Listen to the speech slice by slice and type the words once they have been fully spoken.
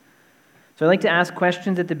So I like to ask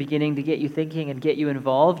questions at the beginning to get you thinking and get you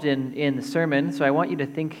involved in the sermon. So I want you to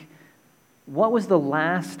think, what was the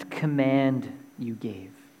last command you gave?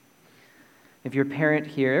 If you're a parent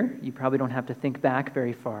here, you probably don't have to think back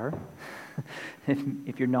very far.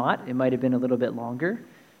 If you're not, it might have been a little bit longer.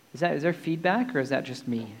 Is there feedback, or is that just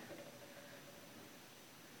me?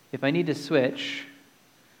 If I need to switch,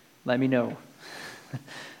 let me know.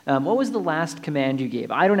 What was the last command you gave?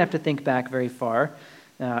 I don't have to think back very far.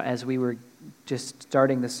 As we were just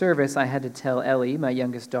starting the service, I had to tell Ellie, my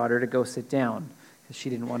youngest daughter, to go sit down because she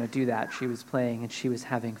didn't want to do that. She was playing and she was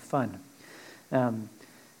having fun.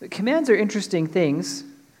 Commands are interesting things,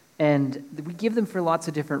 and we give them for lots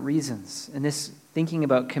of different reasons. And this thinking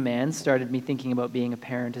about commands started me thinking about being a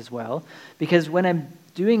parent as well, because when I'm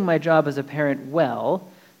doing my job as a parent well,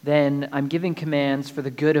 then I'm giving commands for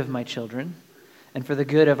the good of my children and for the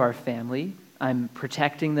good of our family. I'm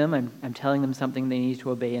protecting them. I'm telling them something they need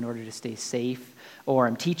to obey in order to stay safe, or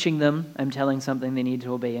I'm teaching them. I'm telling something they need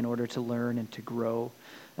to obey in order to learn and to grow,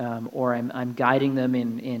 or I'm guiding them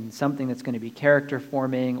in something that's going to be character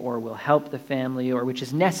forming or will help the family, or which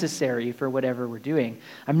is necessary for whatever we're doing.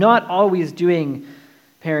 I'm not always doing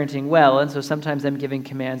parenting well, and so sometimes I'm giving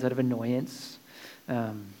commands out of annoyance.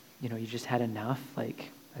 You just had enough.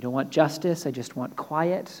 Like, I don't want justice. I just want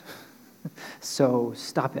quiet. So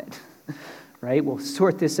stop it. Right? We'll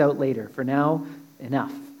sort this out later. For now,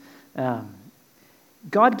 enough.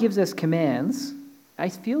 God gives us commands. I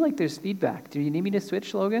feel like there's feedback. Do you need me to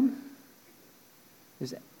switch, Logan?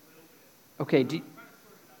 Okay.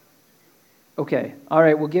 Okay. All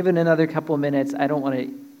right. We'll give it another couple of minutes. I don't want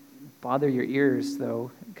to bother your ears,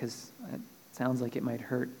 though, because it sounds like it might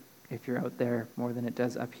hurt if you're out there more than it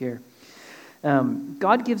does up here.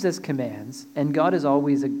 God gives us commands, and God is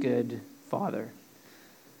always a good father.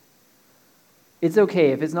 It's okay.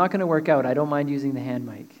 If it's not going to work out, I don't mind using the hand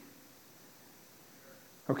mic.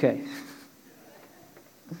 Okay.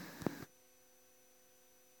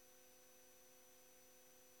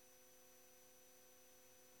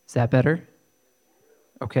 Is that better?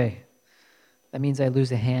 Okay. That means I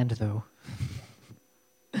lose a hand, though.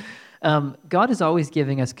 God is always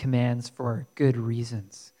giving us commands for good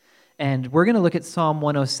reasons. And we're going to look at Psalm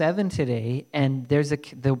 107 today, and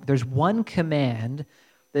there's one command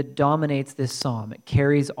that dominates this psalm. It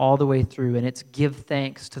carries all the way through, and it's give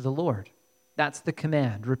thanks to the Lord. That's the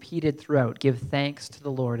command, repeated throughout. Give thanks to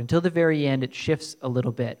the Lord. Until the very end, it shifts a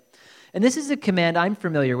little bit. And this is a command I'm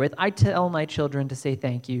familiar with. I tell my children to say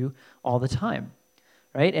thank you all the time,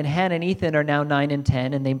 right? And Hannah and Ethan are now 9 and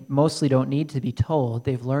 10, and they mostly don't need to be told.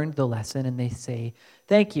 They've learned the lesson, and they say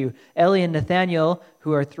thank you. Ellie and Nathaniel,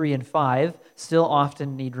 who are 3 and 5, still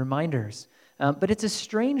often need reminders. But it's a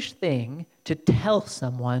strange thing to tell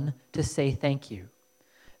someone to say thank you.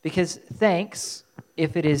 Because thanks,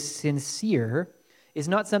 if it is sincere, is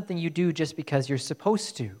not something you do just because you're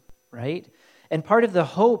supposed to, right? And part of the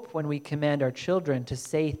hope when we command our children to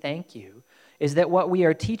say thank you is that what we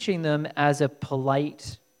are teaching them as a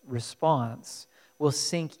polite response will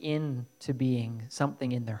sink into being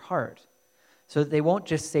something in their heart. So that they won't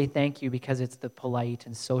just say thank you because it's the polite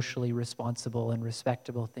and socially responsible and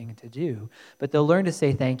respectable thing to do, but they'll learn to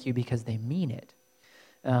say thank you because they mean it.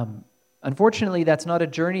 Unfortunately, that's not a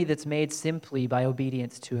journey that's made simply by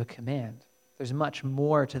obedience to a command. There's much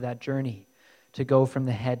more to that journey to go from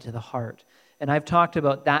the head to the heart. And I've talked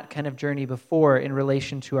about that kind of journey before in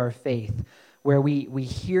relation to our faith, where we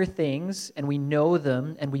hear things and we know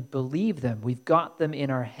them and we believe them. We've got them in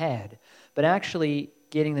our head, but actually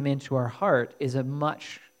getting them into our heart is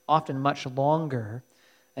often much longer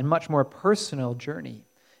and much more personal journey,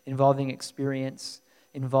 involving experience,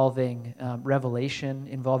 involving revelation,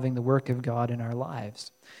 involving the work of God in our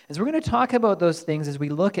lives. And so we're going to talk about those things as we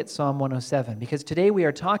look at Psalm 107, because today we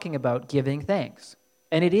are talking about giving thanks.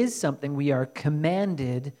 And it is something we are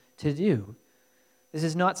commanded to do. This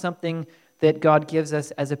is not something that God gives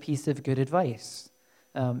us as a piece of good advice.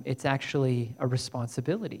 It's actually a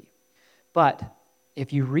responsibility. But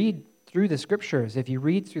if you read through the scriptures, if you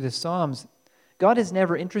read through the Psalms, God is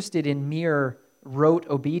never interested in mere rote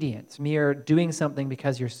obedience, mere doing something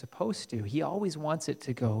because you're supposed to. He always wants it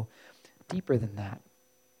to go deeper than that.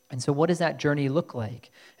 And so what does that journey look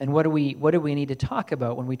like? And what do we need to talk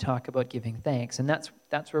about when we talk about giving thanks? And that's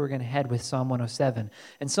where we're going to head with Psalm 107.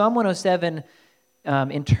 And Psalm 107,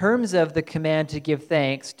 in terms of the command to give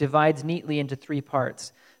thanks, divides neatly into 3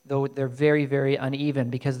 parts, though they're very, very uneven,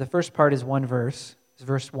 because the first part is one verse. It's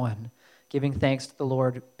verse 1, giving thanks to the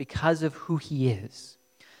Lord because of who he is.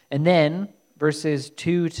 And then verses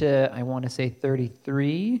 2 to, I want to say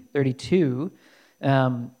 32,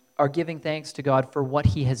 are giving thanks to God for what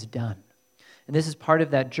he has done. And this is part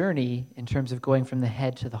of that journey in terms of going from the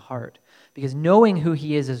head to the heart. Because knowing who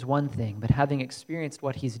he is one thing, but having experienced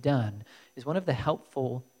what he's done is one of the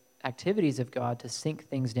helpful activities of God to sink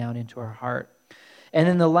things down into our heart. And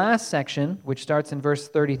then the last section, which starts in verse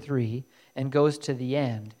 33 and goes to the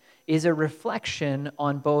end, is a reflection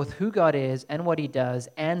on both who God is and what he does,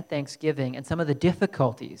 and thanksgiving and some of the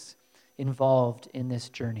difficulties involved in this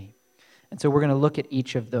journey. And so we're going to look at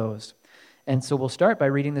each of those. And so we'll start by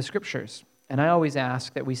reading the scriptures. And I always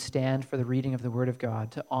ask that we stand for the reading of the Word of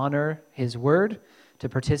God, to honor his word, to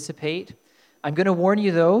participate. I'm going to warn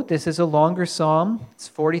you, though, this is a longer psalm. It's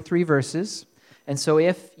 43 verses. And so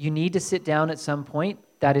if you need to sit down at some point,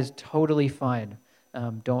 that is totally fine.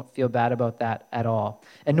 Don't feel bad about that at all.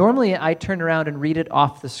 And normally I turn around and read it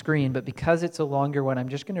off the screen, but because it's a longer one, I'm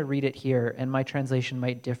just going to read it here, and my translation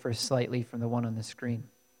might differ slightly from the one on the screen.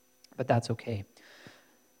 But that's okay.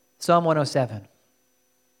 Psalm 107.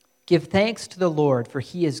 Give thanks to the Lord, for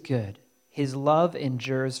he is good. His love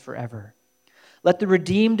endures forever. Let the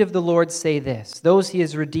redeemed of the Lord say this, those he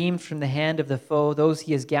has redeemed from the hand of the foe, those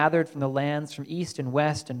he has gathered from the lands, from east and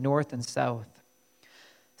west and north and south.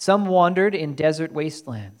 Some wandered in desert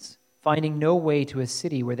wastelands, finding no way to a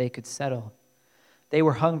city where they could settle. They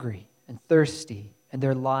were hungry and thirsty, and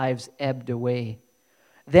their lives ebbed away.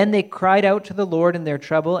 Then they cried out to the Lord in their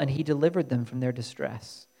trouble, and he delivered them from their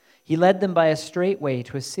distress. He led them by a straight way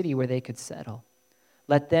to a city where they could settle.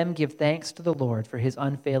 Let them give thanks to the Lord for his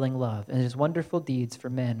unfailing love and his wonderful deeds for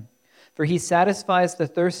men. For he satisfies the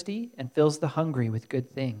thirsty and fills the hungry with good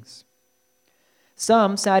things.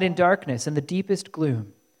 Some sat in darkness and the deepest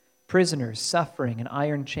gloom, prisoners suffering in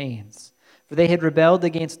iron chains. For they had rebelled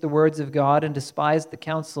against the words of God and despised the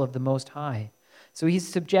counsel of the Most High. So he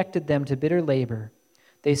subjected them to bitter labor.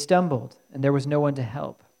 They stumbled, and there was no one to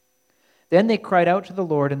help. Then they cried out to the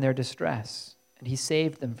Lord in their distress, and he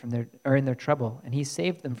saved them in their trouble, and he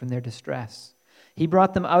saved them from their distress. He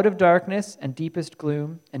brought them out of darkness and deepest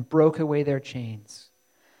gloom and broke away their chains.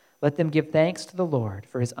 Let them give thanks to the Lord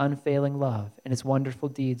for his unfailing love and his wonderful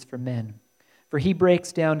deeds for men. For he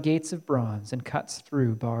breaks down gates of bronze and cuts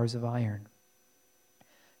through bars of iron.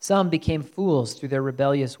 Some became fools through their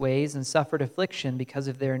rebellious ways and suffered affliction because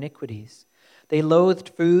of their iniquities. They loathed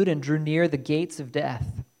food and drew near the gates of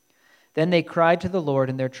death. Then they cried to the Lord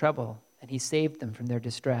in their trouble, and he saved them from their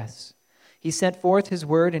distress. He sent forth his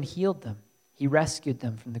word and healed them. He rescued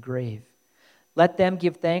them from the grave. Let them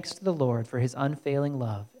give thanks to the Lord for his unfailing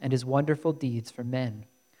love and his wonderful deeds for men.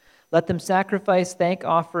 Let them sacrifice thank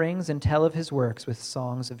offerings and tell of his works with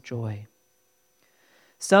songs of joy.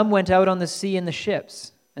 Some went out on the sea in the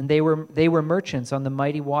ships, and they were merchants on the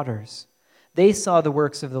mighty waters. They saw the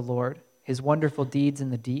works of the Lord, his wonderful deeds in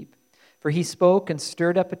the deep. For he spoke and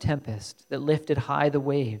stirred up a tempest that lifted high the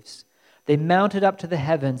waves. They mounted up to the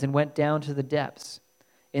heavens and went down to the depths.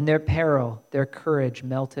 In their peril, their courage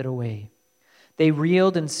melted away. They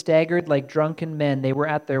reeled and staggered like drunken men. They were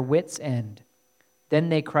at their wits' end. Then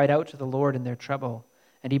they cried out to the Lord in their trouble,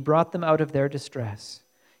 and he brought them out of their distress.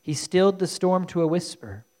 He stilled the storm to a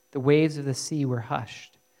whisper. The waves of the sea were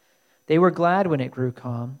hushed. They were glad when it grew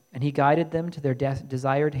calm, and he guided them to their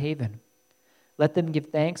desired haven. Let them give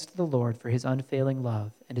thanks to the Lord for his unfailing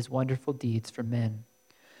love and his wonderful deeds for men.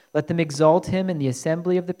 Let them exalt him in the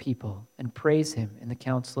assembly of the people and praise him in the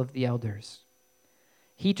council of the elders.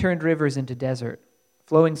 He turned rivers into desert,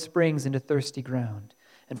 flowing springs into thirsty ground,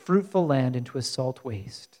 and fruitful land into a salt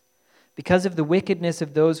waste, because of the wickedness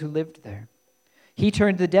of those who lived there. He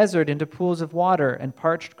turned the desert into pools of water and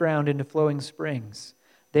parched ground into flowing springs.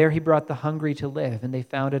 There he brought the hungry to live, and they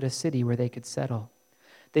founded a city where they could settle.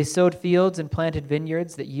 They sowed fields and planted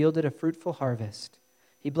vineyards that yielded a fruitful harvest.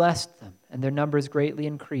 He blessed them, and their numbers greatly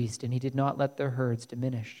increased, and he did not let their herds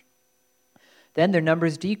diminish. Then their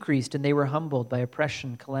numbers decreased, and they were humbled by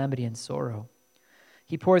oppression, calamity, and sorrow.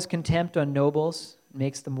 He pours contempt on nobles, and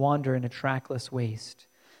makes them wander in a trackless waste.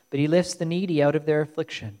 But he lifts the needy out of their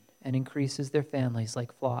affliction, and increases their families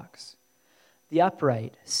like flocks. The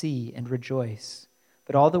upright see and rejoice,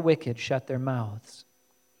 but all the wicked shut their mouths.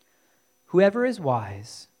 Whoever is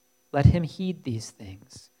wise, let him heed these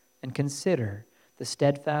things, and consider the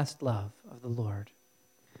steadfast love of the Lord.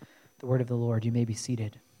 The word of the Lord. You may be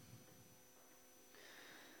seated.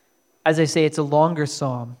 As I say, it's a longer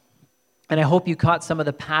psalm, and I hope you caught some of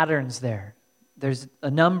the patterns there. There's a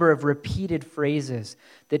number of repeated phrases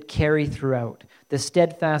that carry throughout. The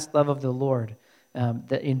steadfast love of the Lord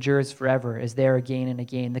that endures forever is there again and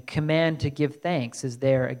again. The command to give thanks is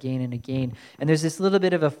there again and again. And there's this little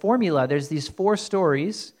bit of a formula. There's these 4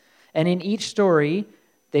 stories, and in each story,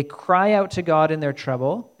 they cry out to God in their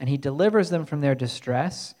trouble, and he delivers them from their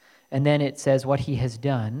distress, and then it says what he has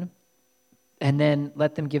done. And then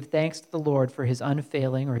let them give thanks to the Lord for his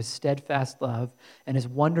unfailing or his steadfast love and his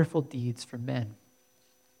wonderful deeds for men.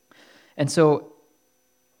 And so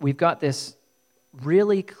we've got this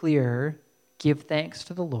really clear give thanks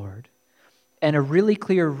to the Lord and a really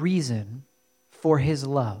clear reason for his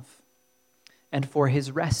love and for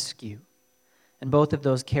his rescue. And both of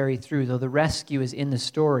those carry through, though the rescue is in the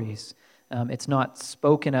stories. It's not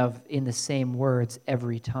spoken of in the same words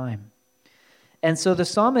every time. And so the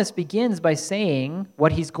psalmist begins by saying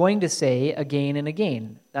what he's going to say again and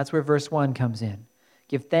again. That's where verse 1 comes in.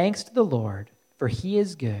 Give thanks to the Lord, for he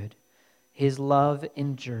is good. His love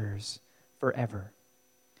endures forever.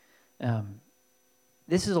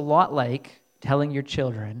 This is a lot like telling your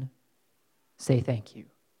children, say thank you.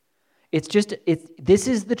 This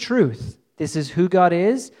is the truth. This is who God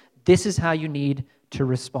is. This is how you need to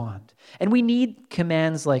respond. And we need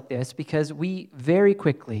commands like this because we very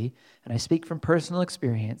quickly, and I speak from personal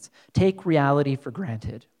experience, take reality for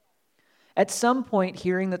granted. At some point,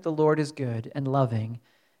 hearing that the Lord is good and loving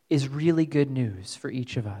is really good news for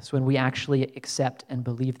each of us when we actually accept and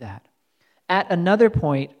believe that. At another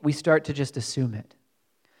point, we start to just assume it,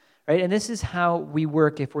 right? And this is how we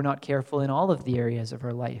work if we're not careful in all of the areas of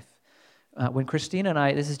our life. When Christina and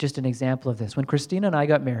I, this is just an example of this. When Christina and I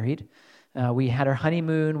got married, we had our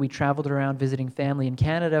honeymoon, we traveled around visiting family in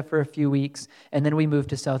Canada for a few weeks, and then we moved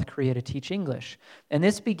to South Korea to teach English. And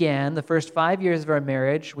this began the first 5 years of our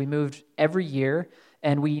marriage. We moved every year,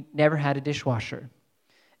 and we never had a dishwasher.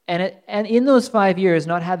 And in those 5 years,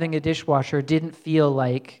 not having a dishwasher didn't feel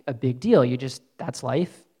like a big deal. That's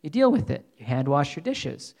life. You deal with it. You hand wash your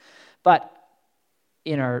dishes. But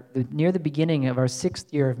near the beginning of our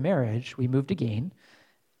 6th year of marriage, we moved again,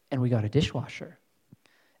 and we got a dishwasher.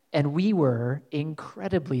 And we were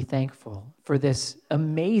incredibly thankful for this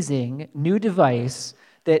amazing new device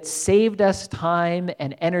that saved us time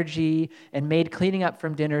and energy and made cleaning up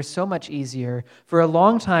from dinner so much easier. For a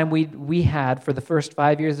long time, we had, for the first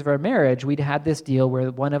 5 years of our marriage, we'd had this deal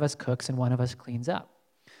where one of us cooks and one of us cleans up.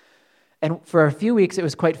 And for a few weeks, it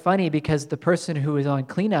was quite funny because the person who was on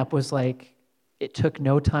cleanup was like, it took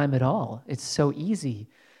no time at all. It's so easy.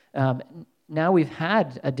 Now we've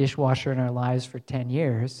had a dishwasher in our lives for 10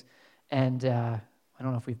 years, and I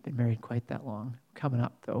don't know if we've been married quite that long. Coming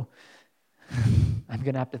up, though. I'm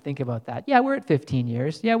going to have to think about that. Yeah, we're at 15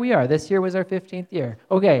 years. Yeah, we are. This year was our 15th year.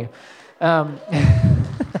 Okay.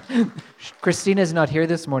 Christina's not here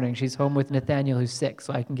this morning. She's home with Nathaniel, who's sick,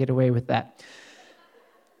 so I can get away with that.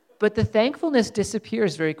 But the thankfulness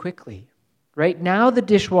disappears very quickly. Right now, the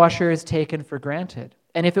dishwasher is taken for granted.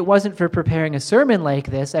 And if it wasn't for preparing a sermon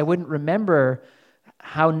like this, I wouldn't remember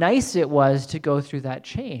how nice it was to go through that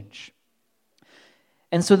change.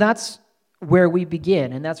 And so that's where we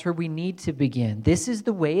begin, and that's where we need to begin. This is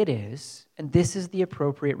the way it is, and this is the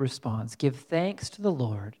appropriate response. Give thanks to the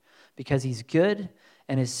Lord because he's good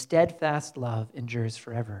and his steadfast love endures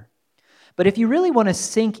forever. But if you really want to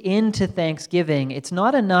sink into Thanksgiving, it's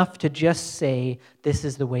not enough to just say, this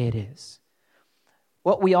is the way it is.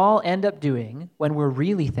 What we all end up doing when we're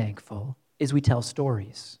really thankful is we tell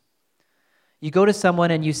stories. You go to someone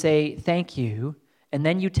and you say, thank you, and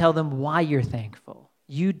then you tell them why you're thankful.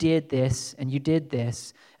 You did this, and you did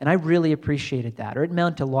this, and I really appreciated that, or it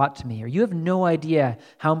meant a lot to me, or you have no idea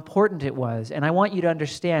how important it was, and I want you to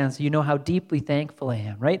understand so you know how deeply thankful I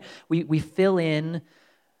am, right? We fill in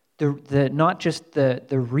the not just the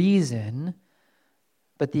reason,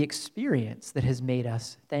 but the experience that has made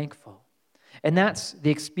us thankful. And that's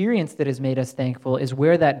the experience that has made us thankful is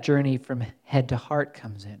where that journey from head to heart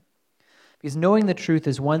comes in. Because knowing the truth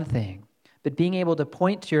is one thing, but being able to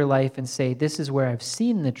point to your life and say, this is where I've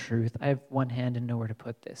seen the truth. I have one hand and nowhere to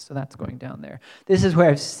put this, so that's going down there. This is where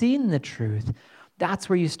I've seen the truth. That's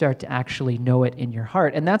where you start to actually know it in your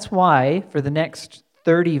heart. And that's why, for the next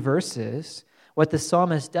 30 verses, what the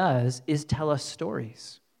psalmist does is tell us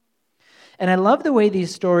stories. And I love the way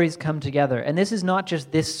these stories come together. And this is not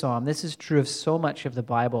just this psalm. This is true of so much of the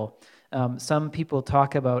Bible. Some people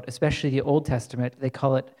talk about, especially the Old Testament, they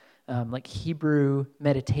call it like Hebrew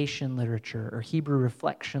meditation literature or Hebrew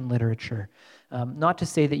reflection literature. Not to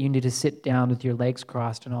say that you need to sit down with your legs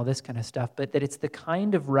crossed and all this kind of stuff, but that it's the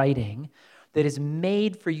kind of writing that is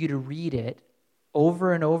made for you to read it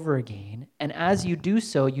over and over again. And as you do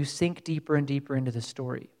so, you sink deeper and deeper into the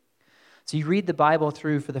story. So you read the Bible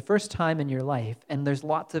through for the first time in your life, and there's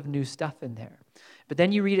lots of new stuff in there. But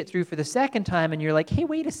then you read it through for the second time, and you're like, hey,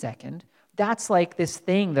 wait a second. That's like this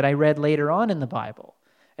thing that I read later on in the Bible.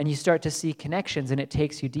 And you start to see connections, and it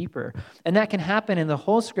takes you deeper. And that can happen in the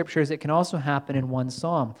whole scriptures. It can also happen in one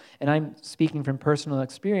psalm. And I'm speaking from personal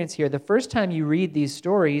experience here. The first time you read these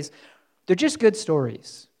stories, they're just good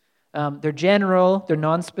stories. They're general, they're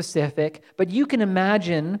non-specific, but you can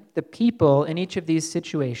imagine the people in each of these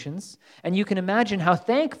situations, and you can imagine how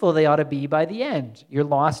thankful they ought to be by the end. You're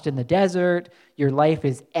lost in the desert, your life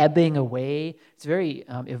is ebbing away. It's very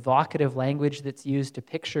evocative language that's used to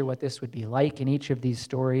picture what this would be like in each of these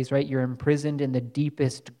stories, right? You're imprisoned in the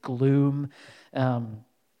deepest gloom.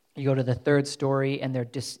 You go to the third story, and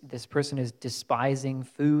this person is despising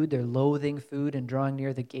food. They're loathing food and drawing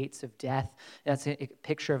near the gates of death. That's a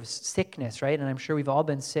picture of sickness, right? And I'm sure we've all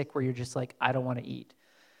been sick where you're just like, I don't want to eat.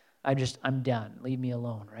 I'm done. Leave me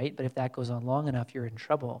alone, right? But if that goes on long enough, you're in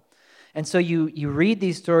trouble. And so you read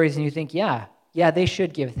these stories and you think, yeah, they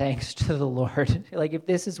should give thanks to the Lord. Like if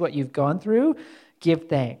this is what you've gone through, give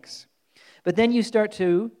thanks. But then you start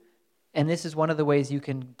to, and this is one of the ways you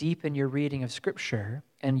can deepen your reading of Scripture,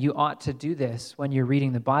 and you ought to do this when you're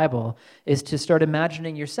reading the Bible, is to start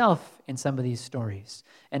imagining yourself in some of these stories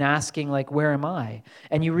and asking, like, where am I?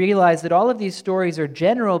 And you realize that all of these stories are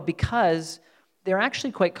general because they're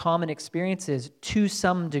actually quite common experiences to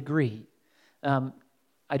some degree.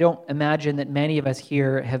 I don't imagine that many of us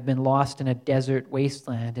here have been lost in a desert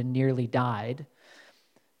wasteland and nearly died,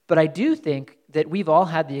 but I do think that we've all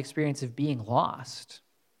had the experience of being lost,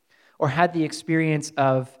 or had the experience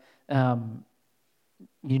of,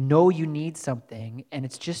 you need something and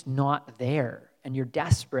it's just not there, and you're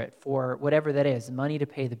desperate for whatever that is, money to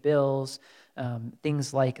pay the bills,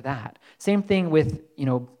 things like that. Same thing with,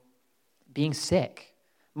 being sick.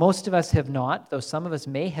 Most of us have not, though some of us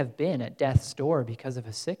may have been at death's door because of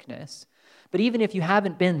a sickness. But even if you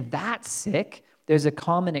haven't been that sick, there's a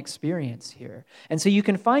common experience here. And so you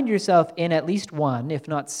can find yourself in at least one, if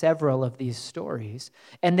not several, of these stories.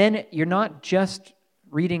 And then you're not just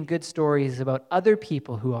reading good stories about other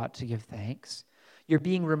people who ought to give thanks. You're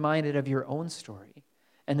being reminded of your own story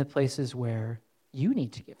and the places where you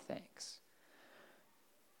need to give thanks.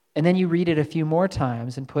 And then you read it a few more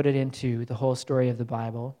times and put it into the whole story of the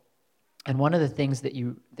Bible. And one of the things that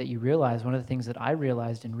you realize, one of the things that I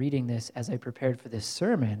realized in reading this as I prepared for this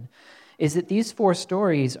sermon, is that these 4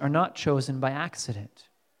 stories are not chosen by accident.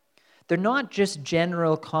 They're not just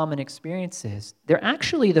general common experiences. They're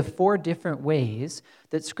actually the 4 different ways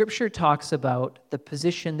that Scripture talks about the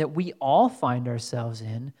position that we all find ourselves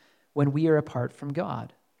in when we are apart from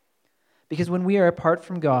God. Because when we are apart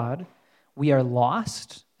from God, we are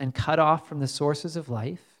lost and cut off from the sources of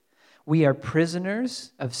life. We are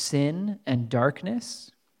prisoners of sin and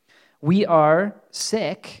darkness. We are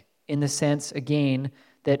sick in the sense, again,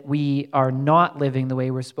 that we are not living the way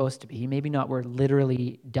we're supposed to be. Maybe not we're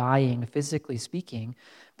literally dying, physically speaking,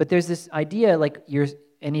 but there's this idea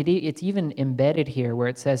it's even embedded here where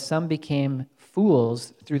it says some became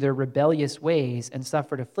fools through their rebellious ways and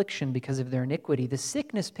suffered affliction because of their iniquity. The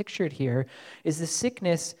sickness pictured here is the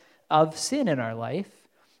sickness of sin in our life,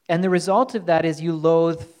 and the result of that is you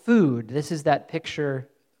loathe food. This is that picture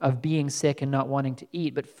of being sick and not wanting to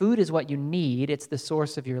eat. But food is what you need. It's the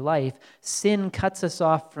source of your life. Sin cuts us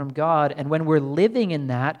off from God. And when we're living in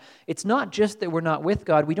that, it's not just that we're not with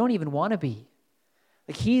God. We don't even want to be.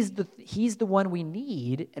 Like He's the one we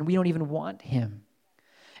need, and we don't even want Him.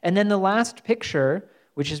 And then the last picture,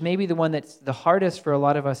 which is maybe the one that's the hardest for a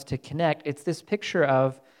lot of us to connect, it's this picture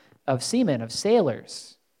of seamen, of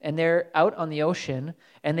sailors. And they're out on the ocean,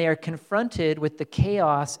 and they are confronted with the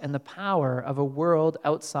chaos and the power of a world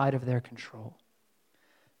outside of their control.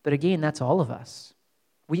 But again, that's all of us.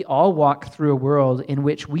 We all walk through a world in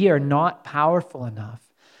which we are not powerful enough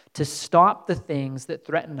to stop the things that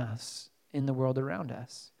threaten us in the world around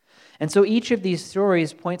us. And so each of these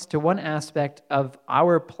stories points to one aspect of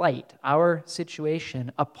our plight, our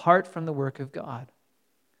situation, apart from the work of God.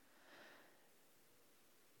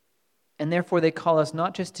 And therefore, they call us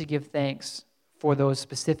not just to give thanks for those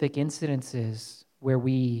specific incidences where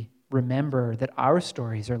we remember that our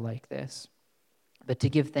stories are like this, but to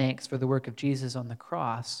give thanks for the work of Jesus on the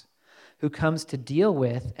cross, who comes to deal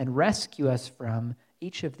with and rescue us from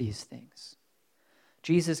each of these things.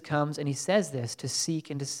 Jesus comes and He says this to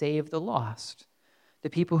seek and to save the lost,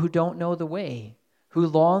 the people who don't know the way, who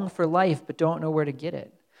long for life but don't know where to get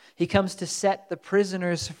it. He comes to set the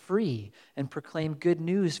prisoners free and proclaim good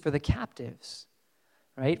news for the captives,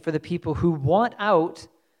 right? For the people who want out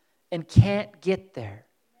and can't get there,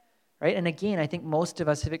 right? And again, I think most of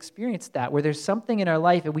us have experienced that, where there's something in our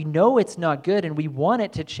life and we know it's not good and we want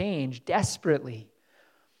it to change desperately,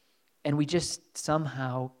 and we just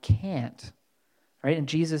somehow can't, right? And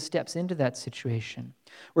Jesus steps into that situation,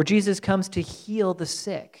 where Jesus comes to heal the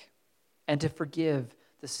sick and to forgive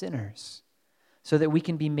the sinners, so that we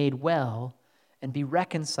can be made well and be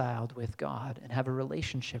reconciled with God and have a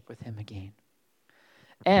relationship with Him again.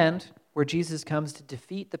 and where Jesus comes to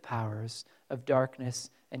defeat the powers of darkness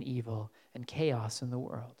and evil and chaos in the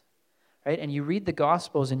world. Right? And you read the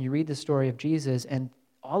Gospels and you read the story of Jesus, and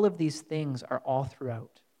all of these things are all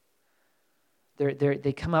throughout.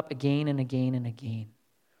 They come up again and again and again.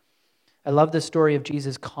 I love the story of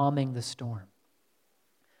Jesus calming the storm.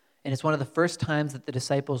 And it's one of the first times that the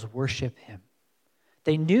disciples worship him.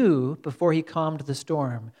 They knew before he calmed the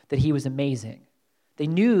storm that he was amazing. They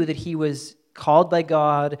knew that he was called by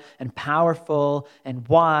God and powerful and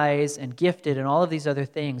wise and gifted and all of these other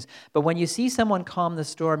things. But when you see someone calm the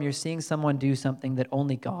storm, you're seeing someone do something that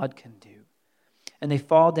only God can do. And they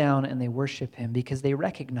fall down and they worship him because they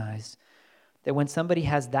recognize that when somebody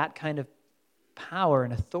has that kind of power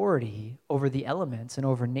and authority over the elements and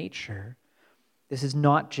over nature, this is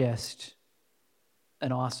not just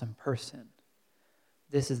an awesome person.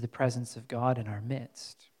 This is the presence of God in our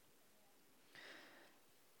midst.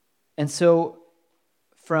 And so,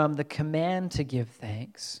 from the command to give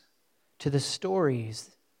thanks to the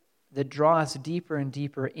stories that draw us deeper and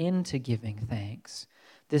deeper into giving thanks,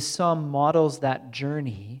 this psalm models that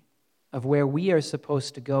journey of where we are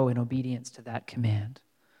supposed to go in obedience to that command,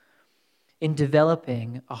 in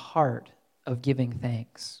developing a heart of giving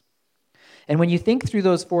thanks. And when you think through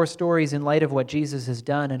those 4 stories in light of what Jesus has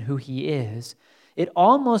done and who he is, it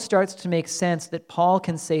almost starts to make sense that Paul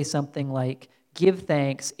can say something like, give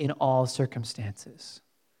thanks in all circumstances.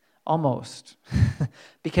 Almost.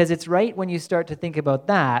 Because it's right when you start to think about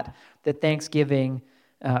that thanksgiving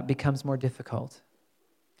becomes more difficult.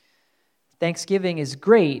 Thanksgiving is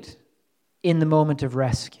great in the moment of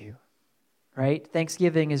rescue, right?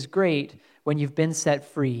 Thanksgiving is great when you've been set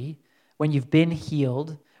free, when you've been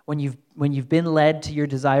healed, when you've been led to your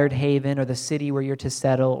desired haven or the city where you're to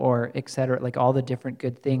settle, or et cetera, like all the different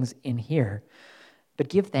good things in here. But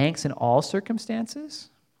give thanks in all circumstances?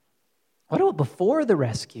 What about before the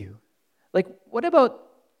rescue? Like, what about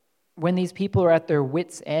when these people are at their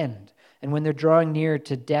wits' end and when they're drawing near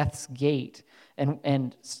to death's gate?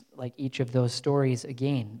 And like each of those stories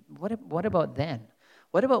again, what about then?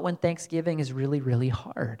 What about when Thanksgiving is really, really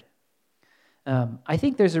hard? I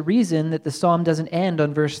think there's a reason that the psalm doesn't end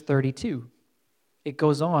on verse 32. It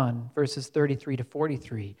goes on, verses 33 to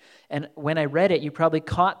 43. And when I read it, you probably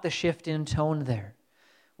caught the shift in tone there.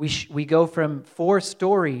 We go from 4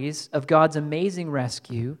 stories of God's amazing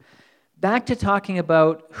rescue back to talking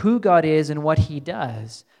about who God is and what he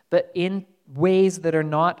does, but in ways that are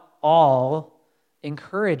not all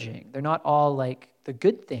encouraging. They're not all like the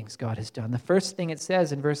good things God has done. The first thing it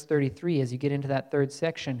says in verse 33, as you get into that 3rd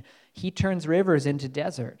section, he turns rivers into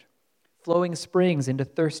desert, flowing springs into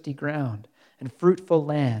thirsty ground, and fruitful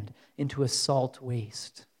land into a salt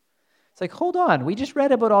waste. It's like, hold on, we just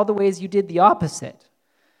read about all the ways you did the opposite.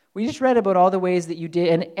 We just read about all the ways that you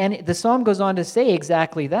did, and the psalm goes on to say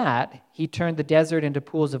exactly that. He turned the desert into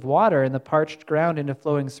pools of water and the parched ground into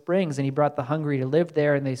flowing springs, and he brought the hungry to live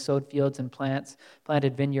there, and they sowed fields and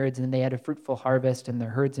planted vineyards, and they had a fruitful harvest, and their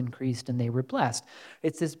herds increased, and they were blessed.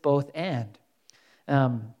 It's this both and.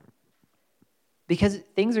 Because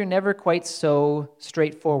things are never quite so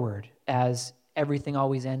straightforward as everything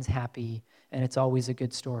always ends happy, and it's always a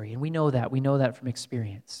good story. And we know that from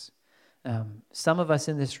experience. Some of us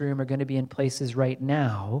in this room are going to be in places right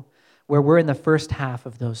now where we're in the first half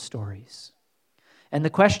of those stories. And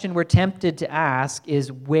the question we're tempted to ask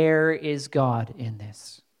is, where is God in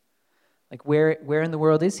this? Like, where in the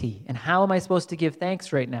world is he? And how am I supposed to give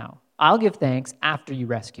thanks right now? I'll give thanks after you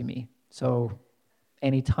rescue me. So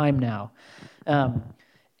any time now.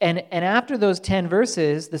 And after those 10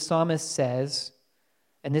 verses, the psalmist says,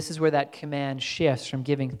 and this is where that command shifts from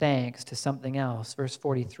giving thanks to something else. Verse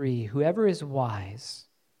 43, whoever is wise,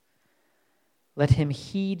 let him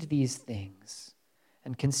heed these things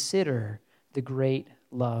and consider the great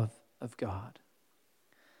love of God.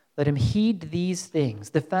 Let him heed these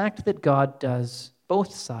things, the fact that God does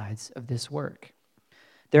both sides of this work.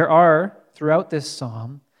 There are, throughout this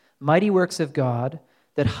psalm, mighty works of God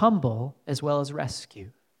that humble as well as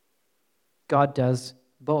rescue. God does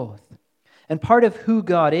both. And part of who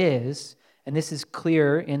God is, and this is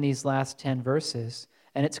clear in these last 10 verses,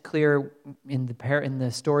 and it's clear in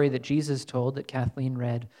the story that Jesus told that Kathleen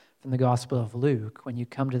read from the Gospel of Luke. When you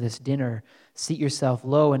come to this dinner, seat yourself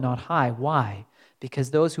low and not high. Why?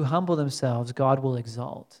 Because those who humble themselves, God will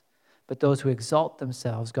exalt. But those who exalt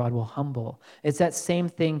themselves, God will humble. It's that same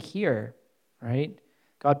thing here, right?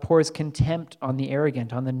 God pours contempt on the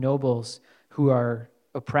arrogant, on the nobles who are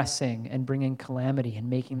oppressing and bringing calamity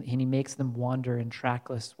and he makes them wander in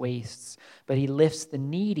trackless wastes, but he lifts the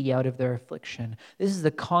needy out of their affliction. This is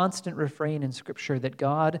the constant refrain in Scripture, that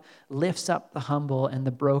God lifts up the humble and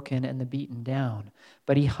the broken and the beaten down,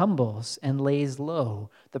 but he humbles and lays low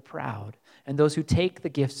the proud and those who take the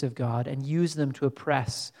gifts of God and use them to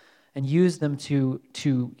oppress and use them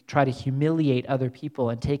to try to humiliate other people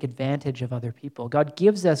and take advantage of other people. God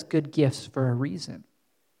gives us good gifts for a reason.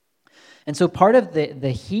 And so part of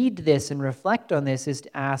the heed this and reflect on this is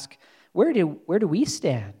to ask, where do we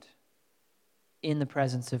stand in the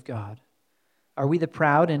presence of God? Are we the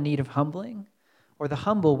proud in need of humbling, or the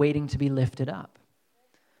humble waiting to be lifted up?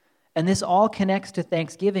 And this all connects to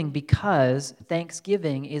thanksgiving, because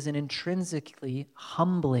thanksgiving is an intrinsically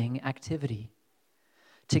humbling activity.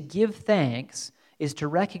 To give thanks is to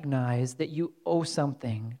recognize that you owe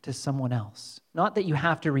something to someone else. Not that you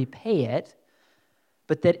have to repay it,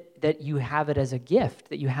 but that you have it as a gift,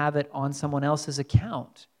 that you have it on someone else's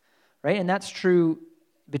account, right? And that's true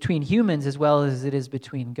between humans as well as it is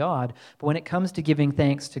between God. But when it comes to giving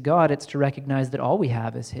thanks to God, it's to recognize that all we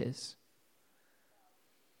have is His.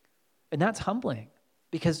 And that's humbling,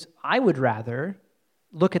 because I would rather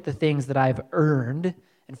look at the things that I've earned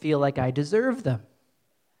and feel like I deserve them.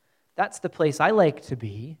 That's the place I like to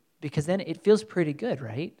be, because then it feels pretty good,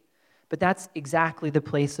 right? But that's exactly the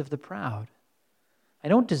place of the proud. I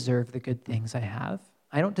don't deserve the good things I have.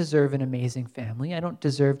 I don't deserve an amazing family. I don't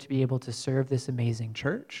deserve to be able to serve this amazing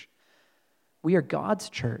church. We are God's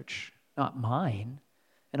church, not mine.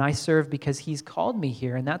 And I serve because He's called me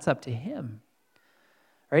here, and that's up to Him.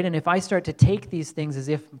 Right? And if I start to take these things as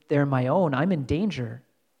if they're my own, I'm in danger.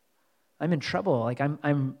 I'm in trouble. Like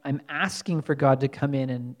I'm asking for God to come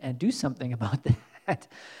in and do something about that.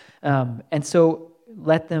 And so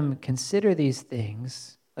let them consider these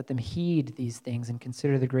things. Let them heed these things and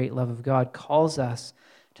consider the great love of God calls us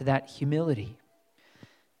to that humility.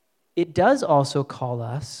 It does also call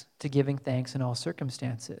us to giving thanks in all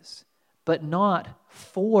circumstances, but not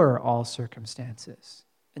for all circumstances.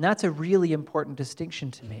 And that's a really important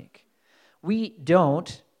distinction to make. We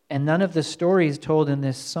don't, and none of the stories told in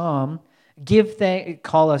this psalm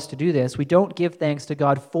call us to do this. We don't give thanks to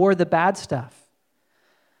God for the bad stuff,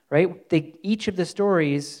 right? Each of the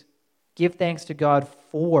stories give thanks to God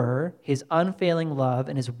for His unfailing love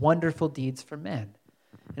and His wonderful deeds for men.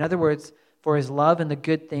 In other words, for His love and the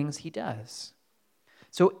good things He does.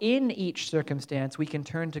 So in each circumstance, we can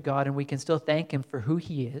turn to God and we can still thank Him for who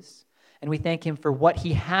He is, and we thank Him for what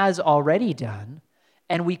He has already done,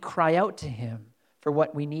 and we cry out to Him for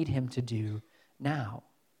what we need Him to do now.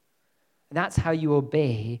 And that's how you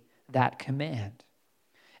obey that command.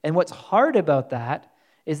 And what's hard about that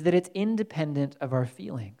is that it's independent of our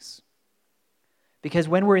feelings. Because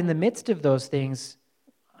when we're in the midst of those things,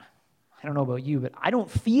 I don't know about you, but I don't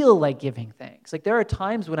feel like giving thanks. Like there are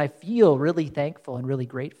times when I feel really thankful and really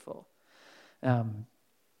grateful.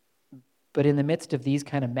 But in the midst of these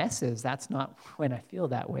kind of messes, that's not when I feel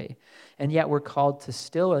that way. And yet we're called to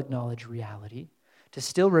still acknowledge reality, to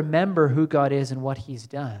still remember who God is and what He's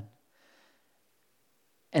done.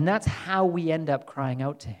 And that's how we end up crying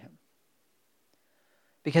out to Him.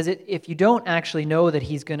 Because if you don't actually know that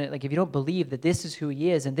He's going to, like if you don't believe that this is who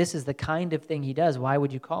He is and this is the kind of thing He does, why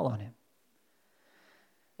would you call on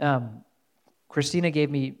Him? Christina gave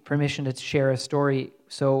me permission to share a story.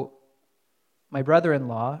 So my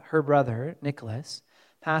brother-in-law, her brother, Nicholas,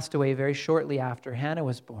 passed away very shortly after Hannah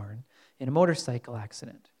was born in a motorcycle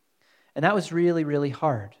accident. And that was really, really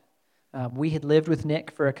hard. We had lived with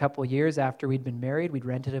Nick for a couple years after we'd been married. We'd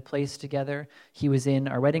rented a place together. He was in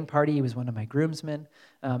our wedding party. He was one of my groomsmen.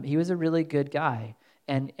 He was a really good guy,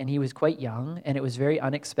 and he was quite young, and it was very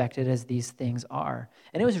unexpected, as these things are.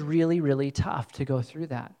 And it was really, really tough to go through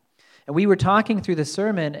that. And we were talking through the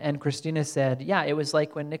sermon, and Christina said, yeah, it was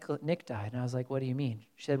like when Nick died. And I was like, what do you mean?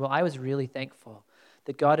 She said, well, I was really thankful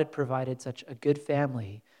that God had provided such a good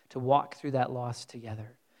family to walk through that loss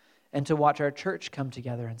together, and to watch our church come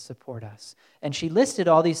together and support us. And she listed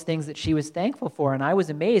all these things that she was thankful for, and I was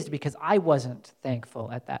amazed because I wasn't thankful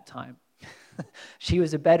at that time. She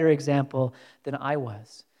was a better example than I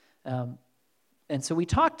was. And so we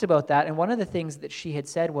talked about that, and one of the things that she had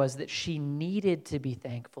said was that she needed to be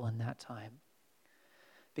thankful in that time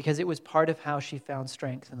because it was part of how she found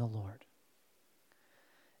strength in the Lord.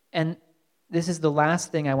 And this is the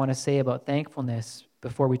last thing I want to say about thankfulness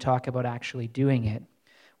before we talk about actually doing it,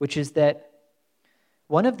 which is that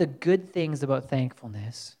one of the good things about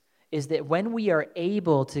thankfulness is that when we are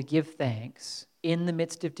able to give thanks in the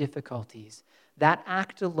midst of difficulties, that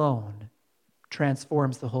act alone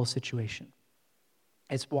transforms the whole situation.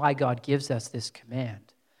 It's why God gives us this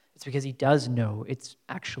command. It's because he does know it's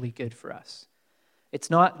actually good for us.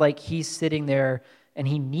 It's not like he's sitting there and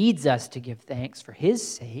he needs us to give thanks for his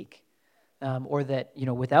sake, or that,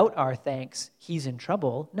 without our thanks, he's in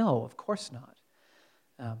trouble. No, of course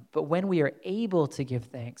not. But when we are able to give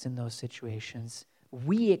thanks in those situations,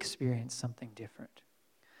 we experience something different.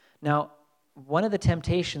 Now, one of the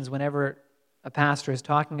temptations whenever a pastor is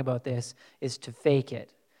talking about this is to fake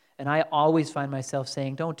it. And I always find myself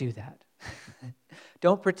saying, don't do that.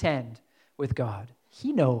 Don't pretend with God.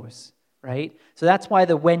 He knows, right? So that's why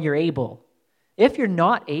when you're able. If you're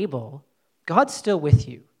not able, God's still with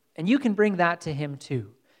you. And you can bring that to him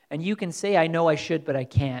too. And you can say, I know I should, but I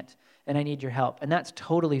can't. And I need your help. And that's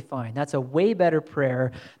totally fine. That's a way better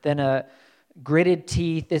prayer than a gritted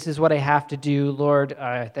teeth, this is what I have to do, Lord,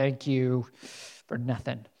 thank you for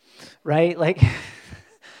nothing, right?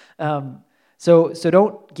 So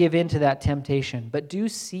don't give in to that temptation, but do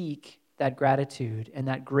seek that gratitude and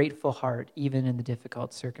that grateful heart, even in the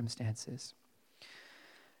difficult circumstances.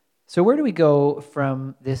 So where do we go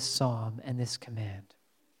from this psalm and this command?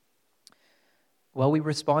 Well, we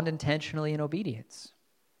respond intentionally in obedience.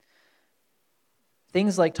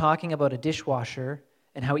 Things like talking about a dishwasher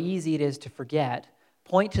and how easy it is to forget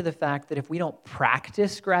point to the fact that if we don't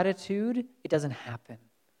practice gratitude, it doesn't happen.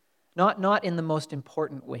 Not in the most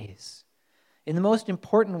important ways. In the most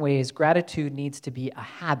important ways, gratitude needs to be a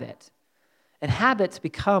habit. And habits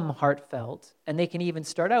become heartfelt, and they can even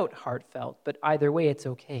start out heartfelt, but either way, it's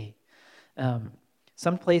okay.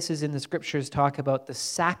 Some places in the scriptures talk about the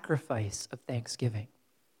sacrifice of thanksgiving.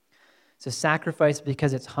 It's a sacrifice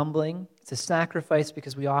because it's humbling. It's a sacrifice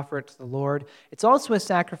because we offer it to the Lord. It's also a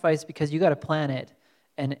sacrifice because you got to plan it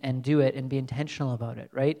and do it and be intentional about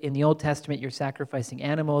it, right? In the Old Testament, you're sacrificing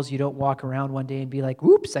animals. You don't walk around one day and be like,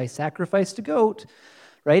 whoops, I sacrificed a goat,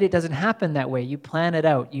 right? It doesn't happen that way. You plan it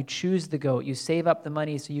out. You choose the goat. You save up the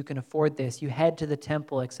money so you can afford this. You head to the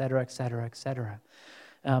temple, et cetera, et cetera, et cetera.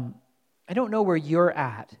 I don't know where you're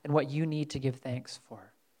at and what you need to give thanks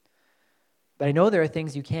for. But I know there are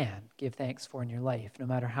things you can give thanks for in your life, no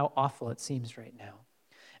matter how awful it seems right now.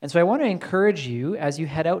 And so I want to encourage you, as you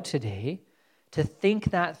head out today, to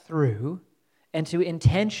think that through and to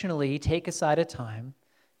intentionally take aside a time,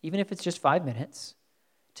 even if it's just 5 minutes,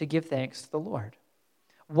 to give thanks to the Lord.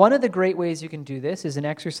 One of the great ways you can do this is an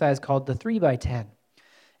exercise called the 3x10.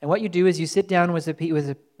 And what you do is you sit down with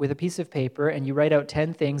a piece of paper and you write out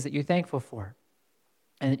 10 things that you're thankful for.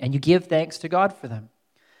 And you give thanks to God for them.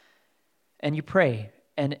 And you pray,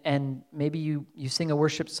 and maybe you sing a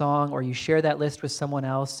worship song or you share that list with someone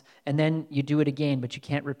else, and then you do it again, but you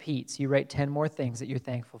can't repeat. So you write 10 more things that you're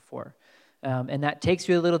thankful for. And that takes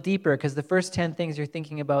you a little deeper because the first 10 things you're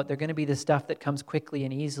thinking about, they're going to be the stuff that comes quickly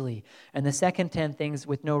and easily. And the second 10 things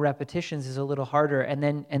with no repetitions is a little harder. And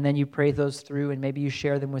then you pray those through, and maybe you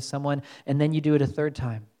share them with someone, and then you do it a third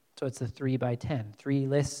time. So it's the 3x10, 3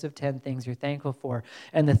 lists of 10 things you're thankful for.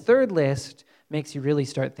 And the third list makes you really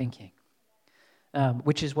start thinking.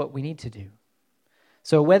 Which is what we need to do.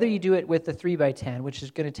 So whether you do it with the 3x10, which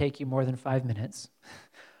is going to take you more than 5 minutes,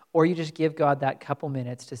 or you just give God that couple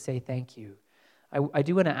minutes to say thank you, I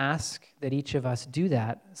do want to ask that each of us do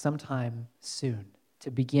that sometime soon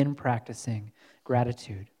to begin practicing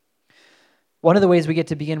gratitude. One of the ways we get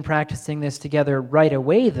to begin practicing this together right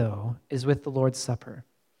away, though, is with the Lord's Supper.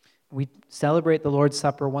 We celebrate the Lord's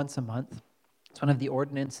Supper once a month. It's one of the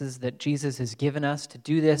ordinances that Jesus has given us to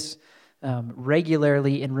do this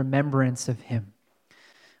regularly in remembrance of him.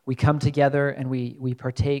 We come together and we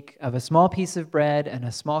partake of a small piece of bread and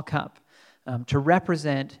a small cup to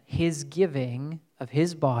represent his giving of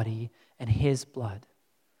his body and his blood.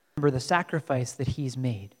 Remember the sacrifice that he's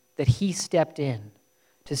made, that he stepped in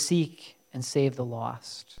to seek and save the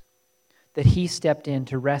lost, that he stepped in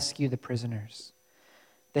to rescue the prisoners,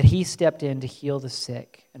 that he stepped in to heal the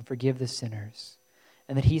sick and forgive the sinners,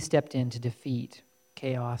 and that he stepped in to defeat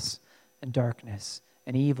chaos and darkness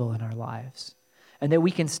and evil in our lives. And that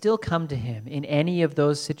we can still come to him in any of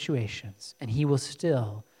those situations, and he will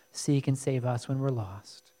still seek and save us when we're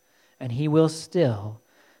lost. And he will still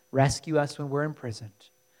rescue us when we're imprisoned.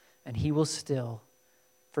 And he will still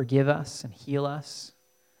forgive us and heal us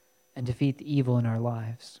and defeat the evil in our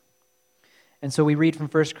lives. And so we read from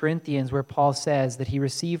 1 Corinthians where Paul says that he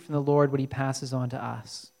received from the Lord what he passes on to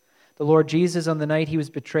us. The Lord Jesus, on the night he was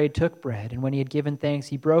betrayed, took bread, and when he had given thanks,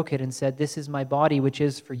 he broke it and said, "This is my body, which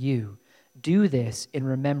is for you. Do this in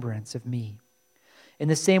remembrance of me." In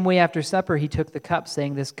the same way, after supper, he took the cup,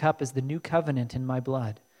 saying, "This cup is the new covenant in my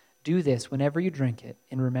blood. Do this whenever you drink it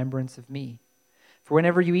in remembrance of me. For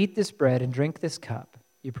whenever you eat this bread and drink this cup,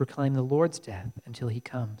 you proclaim the Lord's death until he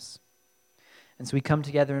comes." And so we come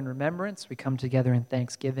together in remembrance, we come together in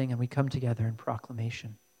thanksgiving, and we come together in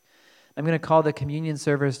proclamation. I'm going to call the communion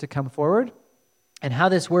servers to come forward. And how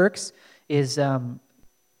this works is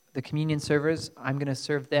the communion servers, I'm going to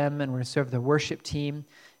serve them, and we're going to serve the worship team.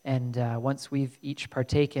 And once we've each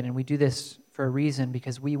partaken, and we do this for a reason,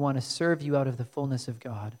 because we want to serve you out of the fullness of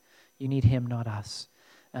God. You need him, not us.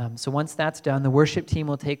 So once that's done, the worship team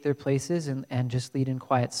will take their places and just lead in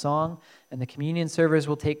quiet song, and the communion servers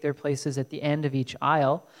will take their places at the end of each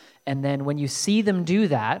aisle. And then when you see them do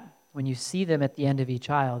that, when you see them at the end of each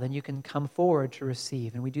aisle, then you can come forward to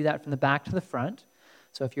receive. And we do that from the back to the front.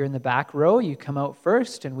 So if you're in the back row, you come out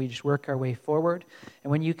first, and we just work our way forward.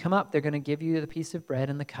 And when you come up, they're going to give you the piece of bread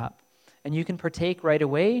and the cup. And you can partake right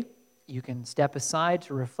away. You can step aside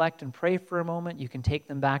to reflect and pray for a moment. You can take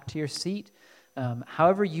them back to your seat.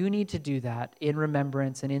 However you need to do that in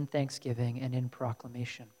remembrance and in thanksgiving and in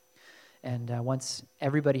proclamation. And once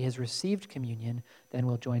everybody has received communion, then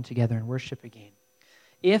we'll join together in worship again.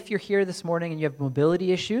 If you're here this morning and you have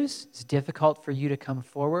mobility issues, it's difficult for you to come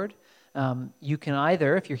forward, you can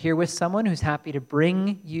either, if you're here with someone who's happy to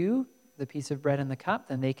bring you the piece of bread and the cup,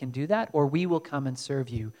 then they can do that, or we will come and serve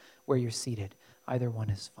you where you're seated. Either one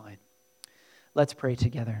is fine. Let's pray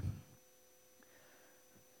together.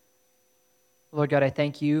 Lord God, I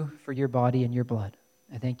thank you for your body and your blood.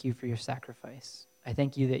 I thank you for your sacrifice. I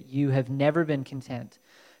thank you that you have never been content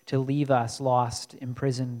to leave us lost,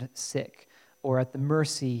 imprisoned, sick, or at the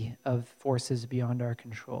mercy of forces beyond our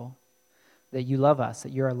control. That you love us,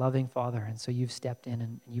 that you're a loving Father, and so you've stepped in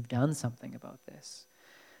and you've done something about this.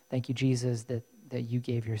 Thank you, Jesus, that you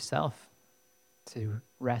gave yourself to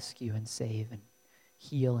rescue and save and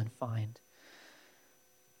heal and find.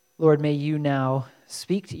 Lord, may you now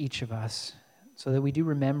speak to each of us so that we do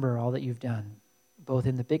remember all that you've done, both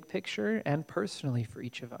in the big picture and personally for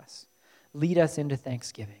each of us. Lead us into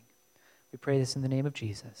thanksgiving. We pray this in the name of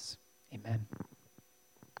Jesus. Amen.